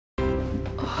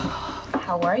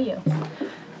How are you?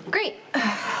 Great.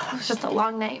 It was just a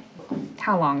long night.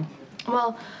 How long?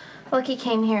 Well, Lucky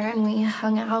came here and we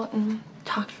hung out and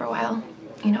talked for a while.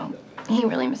 You know, he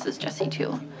really misses Jesse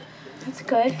too. That's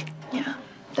good. Yeah.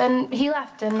 Then he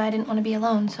left and I didn't want to be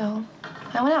alone, so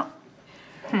I went out.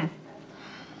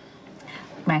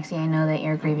 Maxie, I know that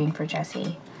you're grieving for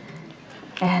Jesse.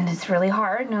 And it's really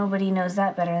hard. Nobody knows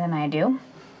that better than I do.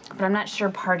 But I'm not sure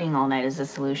partying all night is the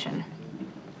solution.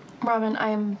 Robin,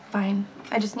 I'm fine.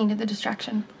 I just needed the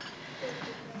distraction.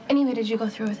 Anyway, did you go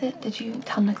through with it? Did you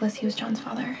tell Nicholas he was John's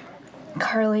father?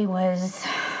 Carly was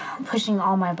pushing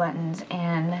all my buttons,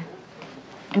 and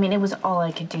I mean, it was all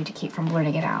I could do to keep from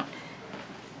blurting it out.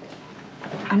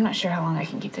 I'm not sure how long I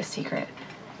can keep this secret.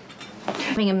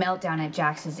 Having a meltdown at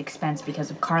Jax's expense because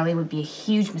of Carly would be a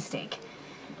huge mistake.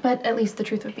 But at least the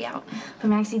truth would be out. But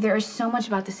Maxie, there is so much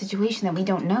about the situation that we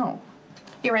don't know.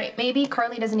 You're right. Maybe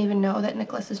Carly doesn't even know that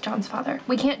Nicholas is John's father.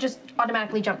 We can't just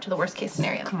automatically jump to the worst case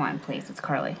scenario. Come on, please. It's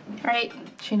Carly. All right.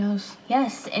 She knows.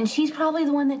 Yes, and she's probably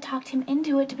the one that talked him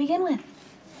into it to begin with.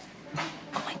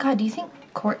 Oh my God, do you think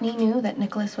Courtney knew that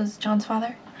Nicholas was John's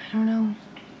father? I don't know.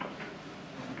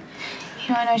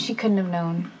 You know, I know she couldn't have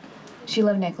known. She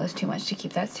loved Nicholas too much to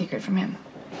keep that secret from him.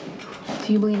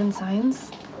 Do you believe in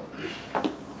signs?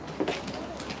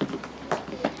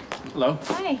 Hello?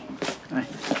 Hi. Hi.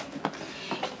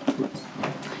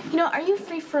 You know, are you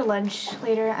free for lunch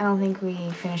later? I don't think we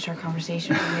finished our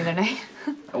conversation from the other night.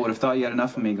 I would have thought you had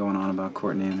enough of me going on about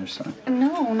Courtney and her son.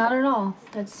 No, not at all.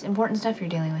 That's important stuff you're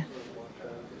dealing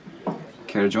with.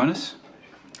 Care to join us?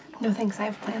 No thanks, I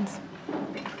have plans.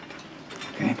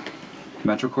 Okay.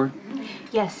 Metro Court?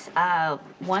 Yes,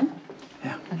 one?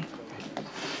 Yeah. Okay.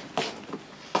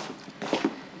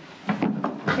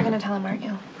 You're gonna tell him, aren't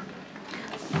you?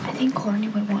 I think Courtney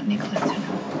would want Nicholas to know.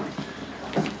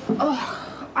 Oh,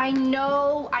 I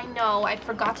know. I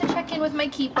forgot to check in with my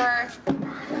keeper.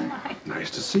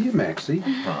 Nice to see you, Maxie.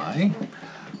 Hi.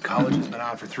 College has been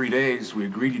out for 3 days. We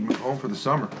agreed you'd move home for the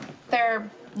summer. They're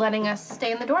letting us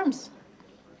stay in the dorms.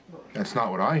 That's not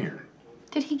what I hear.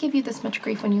 Did he give you this much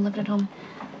grief when you lived at home?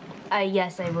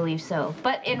 Yes, I believe so.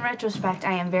 But in retrospect,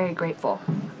 I am very grateful.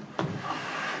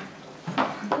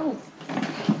 Oh.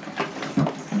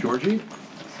 Georgie? Is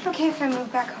it okay if I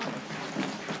move back home?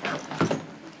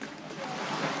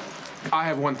 I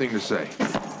have one thing to say.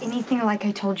 Anything like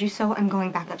I told you so, I'm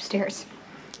going back upstairs.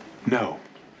 No.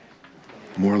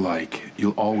 More like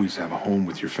you'll always have a home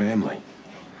with your family.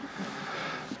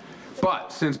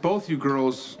 But since both you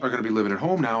girls are going to be living at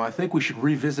home now, I think we should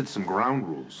revisit some ground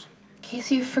rules. In case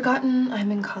you've forgotten,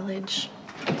 I'm in college.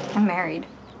 I'm married.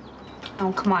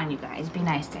 Oh, come on, you guys. Be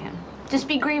nice to him. Just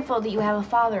be grateful that you have a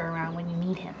father around when you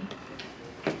need him.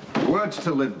 Words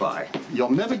to live by.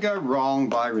 You'll never go wrong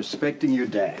by respecting your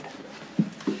dad.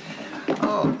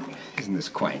 Oh, isn't this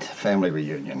quaint? Family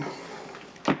reunion.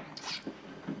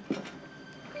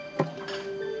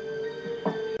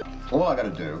 All I gotta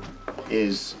do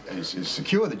is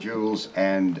secure the jewels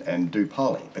and do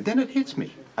Polly. But then it hits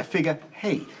me. I figure,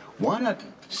 hey, why not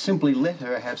simply let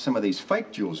her have some of these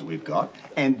fake jewels that we've got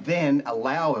and then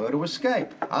allow her to escape?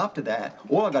 After that,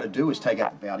 all I gotta do is take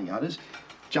out the bounty hunters,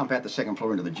 jump out the second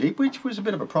floor into the Jeep, which was a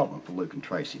bit of a problem for Luke and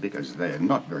Tracy because they're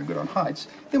not very good on heights.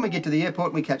 Then we get to the airport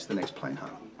and we catch the next plane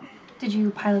home. Did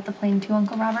you pilot the plane too,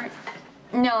 Uncle Robert?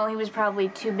 No, he was probably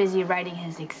too busy writing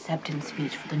his acceptance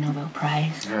speech for the Nobel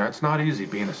Prize. Yeah, it's not easy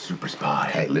being a super spy.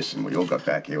 Hey, listen, we all got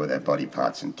back here with our body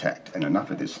parts intact, and enough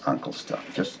of this uncle stuff.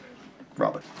 Just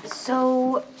Robert.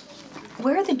 So,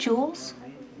 where are the jewels?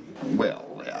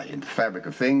 Well, in the fabric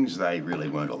of things, they really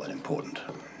weren't all that important.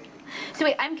 So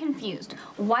wait, I'm confused.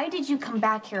 Why did you come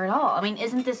back here at all? I mean,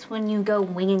 isn't this when you go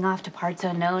winging off to parts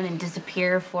unknown and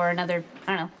disappear for another,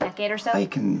 I don't know, decade or so? I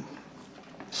can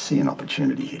see an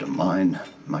opportunity here to mine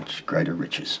much greater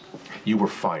riches. You were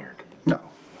fired. No.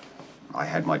 I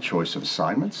had my choice of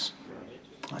assignments.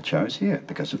 I chose here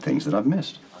because of things that I've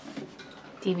missed.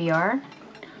 DVR?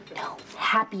 No,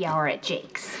 happy hour at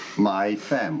Jake's. My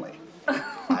family.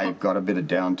 I've got a bit of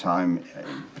downtime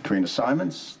between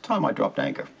assignments. Time I dropped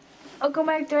anchor. Uncle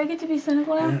Mike, do I get to be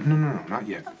cynical now? No, not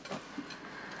yet.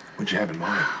 What'd you have in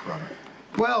mind, Robert?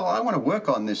 Well, I want to work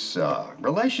on this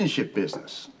relationship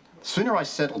business. The sooner I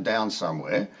settle down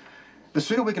somewhere, the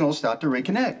sooner we can all start to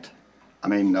reconnect. I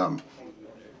mean,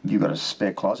 you got a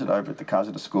spare closet over at the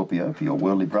Casa de Scorpio for your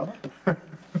worldly brother?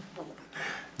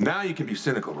 Now you can be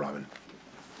cynical, Robin.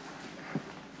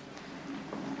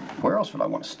 Where else would I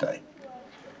want to stay?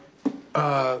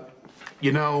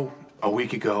 You know, a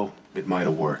week ago, it might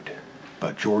have worked.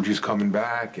 But Georgie's coming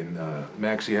back, and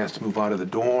Maxie has to move out of the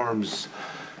dorms.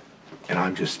 And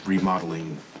I'm just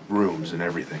remodeling rooms and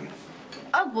everything.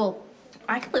 Oh, well,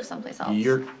 I could live someplace else.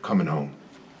 You're coming home.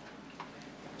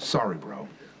 Sorry, bro.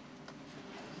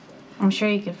 I'm sure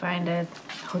you could find a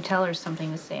hotel or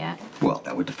something to stay at. Well,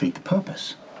 that would defeat the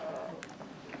purpose.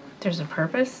 There's a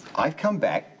purpose? I've come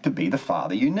back to be the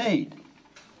father you need.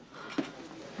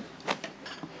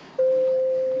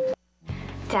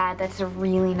 Dad, that's a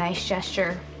really nice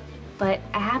gesture. But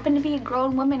I happen to be a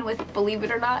grown woman with, believe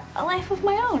it or not, a life of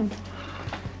my own.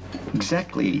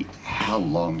 Exactly how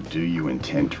long do you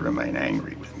intend to remain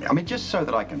angry with me? I mean, just so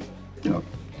that I can,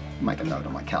 make a note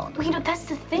on my calendar. Well, that's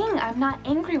the thing. I'm not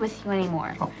angry with you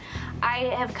anymore. Oh. I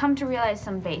have come to realize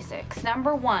some basics.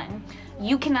 Number one,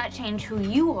 you cannot change who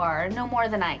you are no more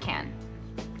than I can.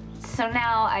 So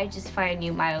now I just find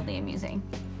you mildly amusing.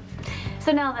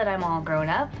 So now that I'm all grown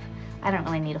up, I don't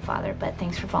really need a father, but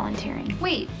thanks for volunteering.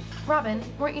 Wait, Robin,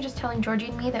 weren't you just telling Georgie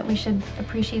and me that we should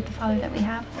appreciate the father that we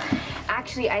have?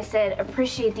 Actually, I said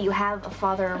appreciate that you have a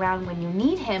father around when you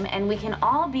need him, and we can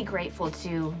all be grateful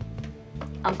to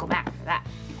Uncle Mac for that.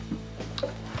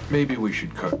 Maybe we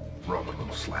should cut Robert a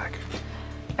little slack.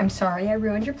 I'm sorry I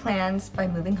ruined your plans by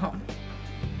moving home.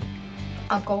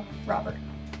 Uncle Robert.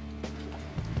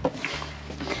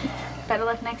 Better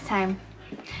luck next time.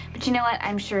 But you know what?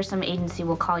 I'm sure some agency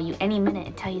will call you any minute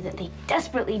and tell you that they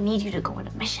desperately need you to go on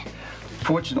a mission.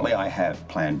 Fortunately, I have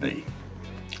Plan B.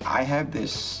 I have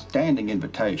this standing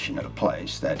invitation at a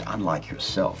place that, unlike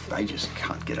yourself, they just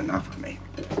can't get enough of me.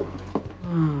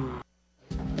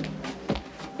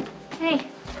 Hey.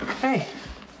 Hey.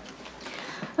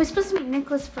 I was supposed to meet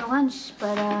Nicholas for lunch,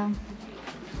 but I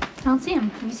don't see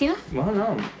him. You see him? Well,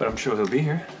 no, but I'm sure he'll be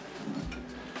here.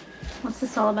 What's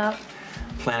this all about?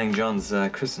 Planning John's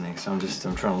christening, so I'm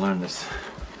trying to learn this.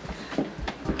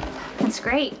 That's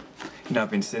great. You know,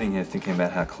 I've been sitting here thinking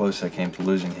about how close I came to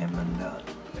losing him, and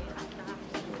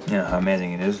how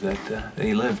amazing it is that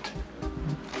he lived.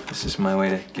 This is my way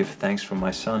to give thanks for my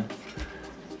son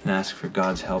and ask for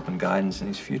God's help and guidance in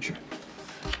his future.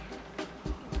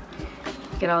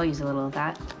 Could all use a little of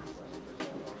that.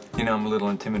 You know, I'm a little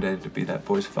intimidated to be that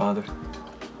boy's father.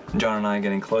 And John and I are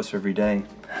getting closer every day.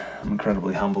 I'm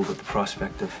incredibly humbled at the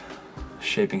prospect of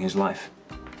shaping his life.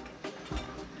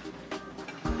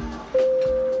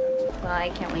 Well,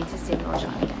 I can't wait to see little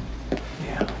John again.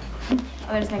 Yeah.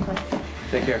 Oh, there's Nicholas.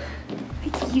 Take care.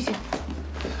 You too.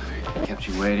 Kept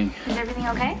you waiting. Is everything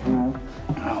okay?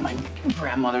 Oh, my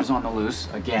grandmother's on the loose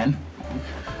again.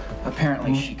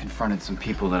 Apparently, she confronted some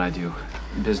people that I do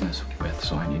business with,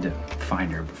 so I need to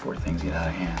find her before things get out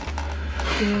of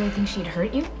hand. Do you really think she'd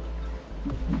hurt you?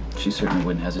 She certainly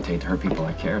wouldn't hesitate to hurt people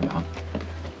I care about.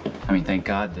 I mean, thank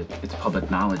God that it's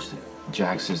public knowledge that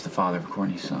Jax is the father of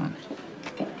Courtney's son.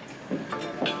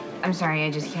 I'm sorry, I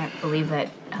just can't believe that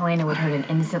Helena would hurt an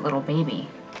innocent little baby.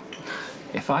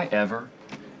 If I ever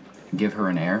give her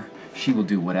an heir, she will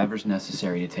do whatever's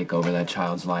necessary to take over that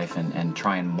child's life and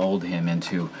try and mold him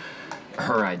into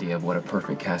her idea of what a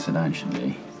perfect Cassadine should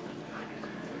be.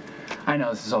 I know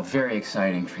this is all very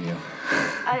exciting for you.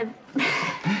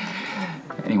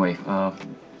 Anyway,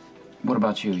 what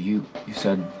about you? You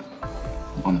said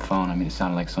on the phone, I mean, it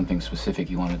sounded like something specific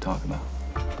you wanted to talk about.